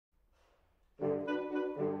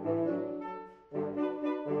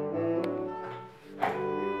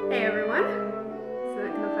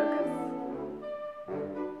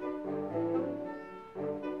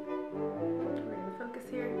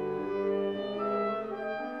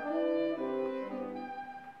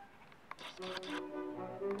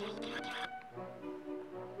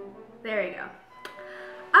There you go.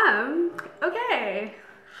 Okay.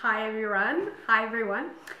 Hi everyone. Hi everyone.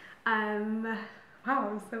 Wow,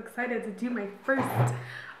 I'm so excited to do my first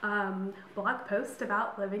blog post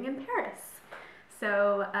about living in Paris.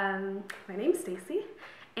 So, my name's Stacie,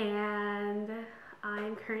 and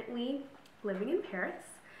I'm currently living in Paris,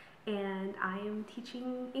 and I am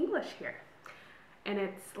teaching English here. And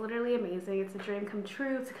it's literally amazing. It's a dream come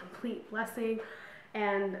true. It's a complete blessing.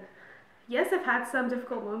 And yes, I've had some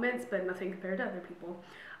difficult moments, but nothing compared to other people.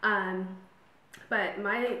 But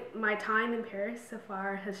my time in Paris so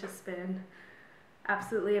far has just been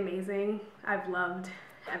absolutely amazing. I've loved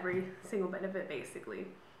every single bit of it, basically.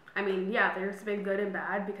 I mean, yeah, there's been good and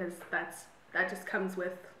bad because that just comes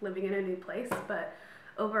with living in a new place. But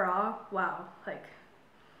overall, wow, like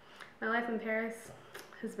my life in Paris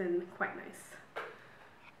has been quite nice.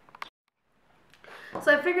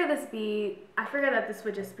 So I figured that this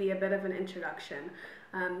would just be a bit of an introduction.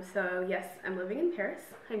 So yes, I'm living in Paris.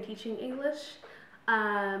 I'm teaching English.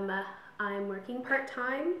 I'm working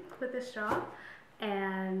part-time with this job,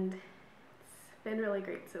 and it's been really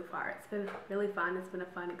great so far. It's been really fun. It's been a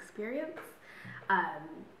fun experience.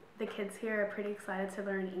 The kids here are pretty excited to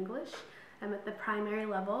learn English. I'm at the primary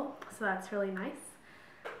level, so that's really nice.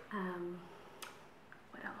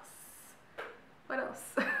 What else? What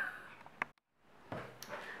else?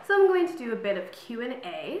 So I'm going to do a bit of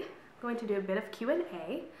Q&A.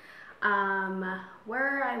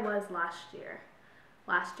 Where I was last year.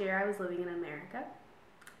 Last year I was living in America.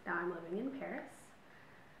 Now I'm living in Paris.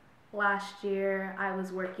 Last year I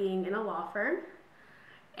was working in a law firm.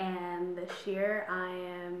 And this year I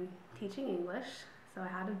am teaching English. So I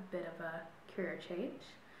had a bit of a career change.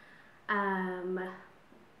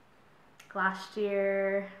 Last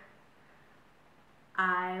year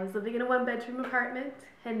I was living in a one-bedroom apartment,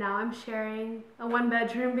 and now I'm sharing a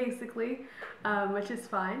one-bedroom basically, which is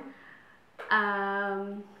fine.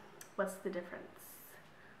 What's the difference?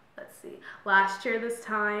 Let's see. Last year this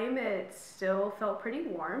time it still felt pretty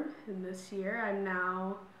warm, and this year I'm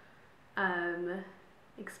now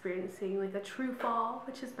experiencing like a true fall,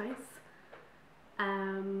 which is nice.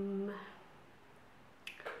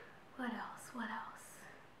 What else?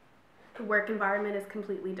 The work environment is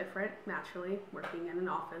completely different, naturally, working in an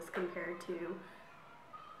office compared to,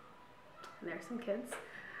 there's some kids,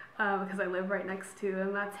 because I live right next to a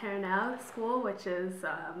maternelle school, which is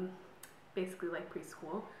basically like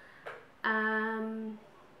preschool.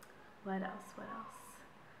 What else?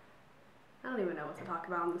 I don't even know what to talk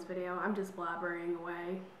about in this video. I'm just blabbering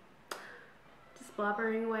away.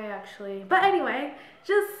 Actually. But anyway,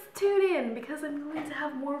 just tune in because I'm going to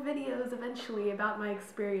have more videos eventually about my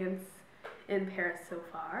experience in Paris so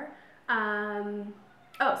far.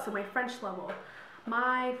 So my French level.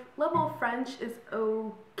 My level of French is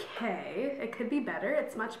okay. It could be better.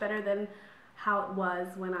 It's much better than how it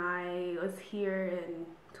was when I was here in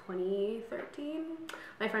 2013.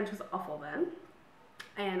 My French was awful then,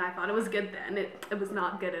 and I thought it was good then. It was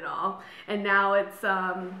not good at all. And now it's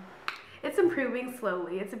improving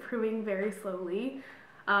slowly. It's improving very slowly.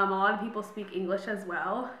 A lot of people speak English as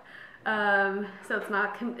well. So it's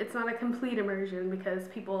not a complete immersion because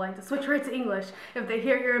people like to switch right to English. If they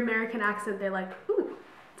hear your American accent, they're like, ooh,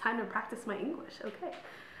 time to practice my English, okay.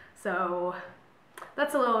 So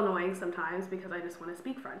that's a little annoying sometimes because I just want to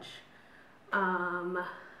speak French.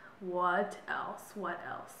 What else?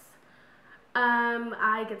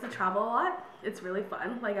 I get to travel a lot. It's really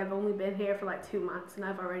fun. Like, I've only been here for like 2 months, and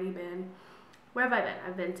I've already been, where have I been?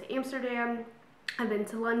 I've been to Amsterdam, I've been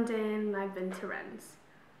to London, I've been to not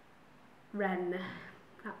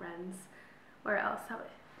Rennes. Where else? I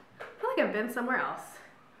feel like I've been somewhere else.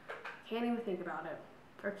 Can't even think about it.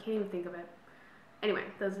 Or can't even think of it. Anyway,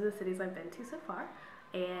 those are the cities I've been to so far.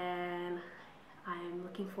 And I'm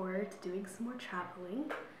looking forward to doing some more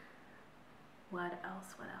traveling. What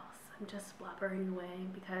else? I'm just blabbering away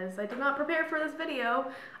because I did not prepare for this video.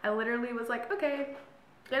 I literally was like, okay,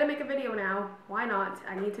 gotta make a video now. Why not?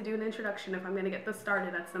 I need to do an introduction if I'm gonna get this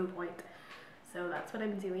started at some point. So that's what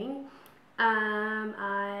I'm doing.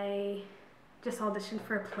 I just auditioned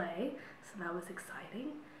for a play, so that was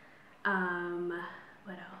exciting.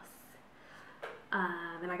 What else?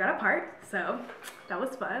 And I got a part, so that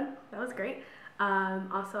was fun. That was great.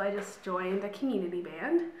 Also, I just joined a community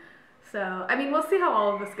band. So, I mean, we'll see how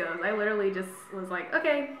all of this goes. I literally just was like,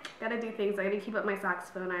 okay, gotta do things. I gotta keep up my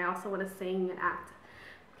saxophone. I also want to sing and act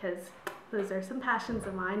because those are some passions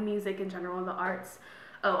of mine, music in general, the arts.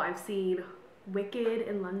 Oh, I've seen Wicked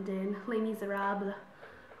in London, Les Miserables.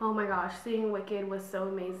 Oh my gosh, seeing Wicked was so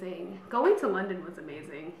amazing. Going to London was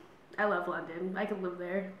amazing. I love London. I could live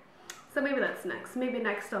there. So maybe that's next. Maybe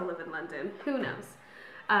next I'll live in London. Who knows?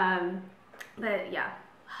 But yeah,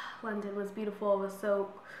 London was beautiful. It was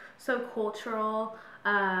so cultural.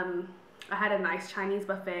 I had a nice Chinese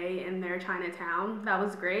buffet in their Chinatown. That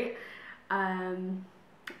was great. And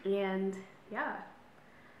yeah,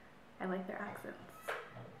 I like their accents.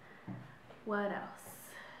 What else?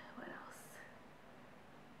 What else?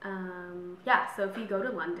 Yeah, so if you go to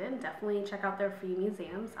London, definitely check out their free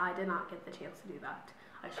museums. I did not get the chance to do that.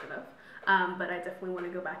 I should have. But I definitely want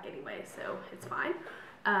to go back anyway, so it's fine.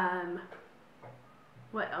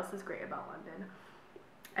 What else is great about London?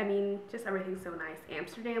 I mean, just everything's so nice.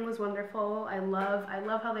 Amsterdam was wonderful. I love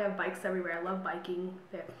how they have bikes everywhere. I love biking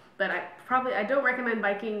there. But I don't recommend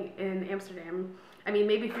biking in Amsterdam. I mean,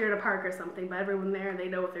 maybe if you're in a park or something, but everyone there, they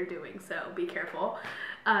know what they're doing, so be careful.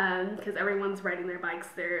 Because everyone's riding their bikes.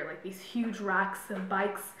 They're like these huge racks of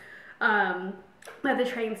bikes by the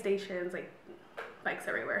train stations, like bikes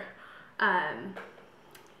everywhere.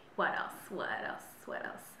 What else?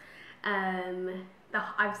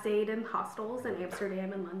 I've stayed in hostels in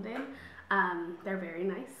Amsterdam and London. They're very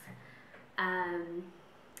nice.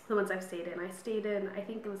 The ones I've stayed in, I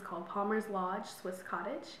think it was called Palmer's Lodge Swiss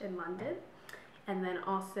Cottage in London. And then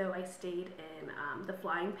also I stayed in the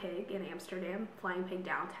Flying Pig in Amsterdam, Flying Pig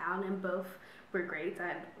downtown, and both were great.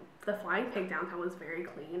 The Flying Pig downtown was very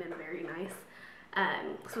clean and very nice.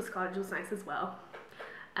 Swiss Cottage was nice as well.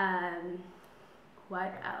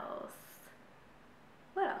 What else?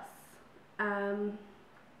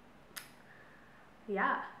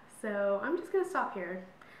 Yeah, so I'm just gonna stop here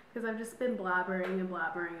because I've just been blabbering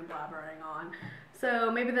on.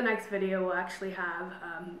 So maybe the next video will actually have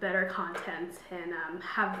better content and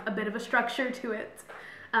have a bit of a structure to it.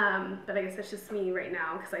 But I guess it's just me right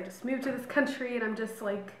now because I just moved to this country and I'm just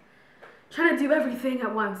like trying to do everything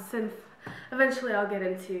at once, and eventually I'll get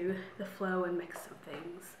into the flow and mix some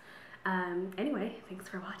things. Anyway, thanks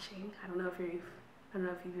for watching. I don't know if you've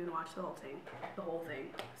even watched the whole thing.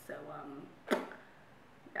 So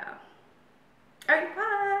yeah. Alright,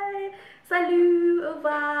 bye. Salut, au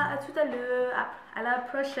revoir, à tout à l'heure, à la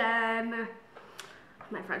prochaine.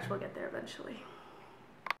 My French will get there eventually.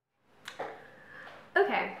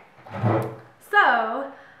 Okay. So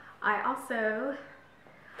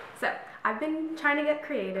I've been trying to get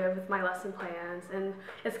creative with my lesson plans, and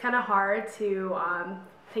it's kind of hard to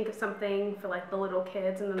think of something for like the little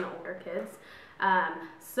kids and then the older kids.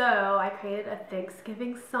 So I created a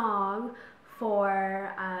Thanksgiving song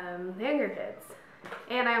for the younger kids.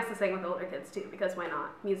 And I also sang with the older kids too, because why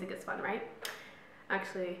not? Music is fun, right?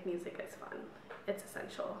 Actually, music is fun. It's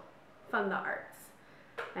essential. Fun the arts.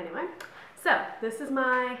 Anyway, so this is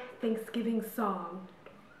my Thanksgiving song.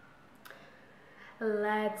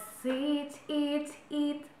 Let's eat, eat,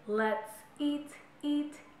 eat. Let's eat,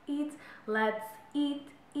 eat, eat. Let's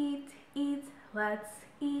eat, eat, eat. Let's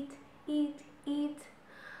eat, eat, eat.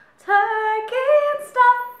 Turkey and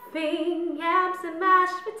stuffing, yams and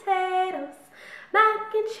mashed potatoes,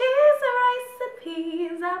 mac and cheese, rice and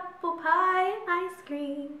peas, apple pie and ice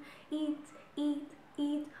cream. Eat, eat,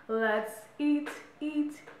 eat. Let's eat,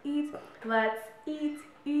 eat, eat. Let's eat,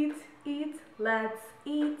 eat, eat. Let's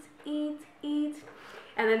eat, eat, eat.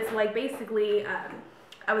 And then so like basically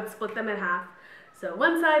I would split them in half. So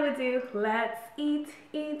one side would do let's eat,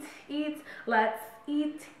 eat, eat. Let's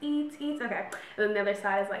eat, eat, eat. Okay. And then the other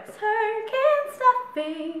side is like turkey and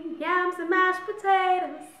stuffing, yams and mashed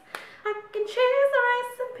potatoes, mac and cheese,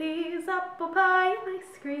 rice and peas, apple pie and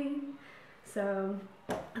ice cream. So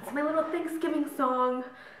that's my little Thanksgiving song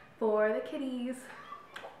for the kiddies.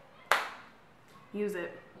 Use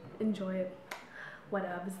it. Enjoy it.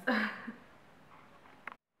 Whatevs.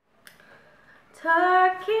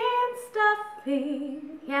 Turkey and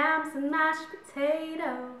stuffing, yams and mashed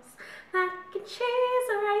potatoes, mac and cheese,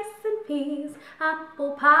 rice and peas,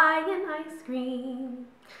 apple pie and ice cream.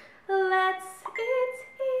 Let's eat,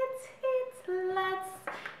 eat,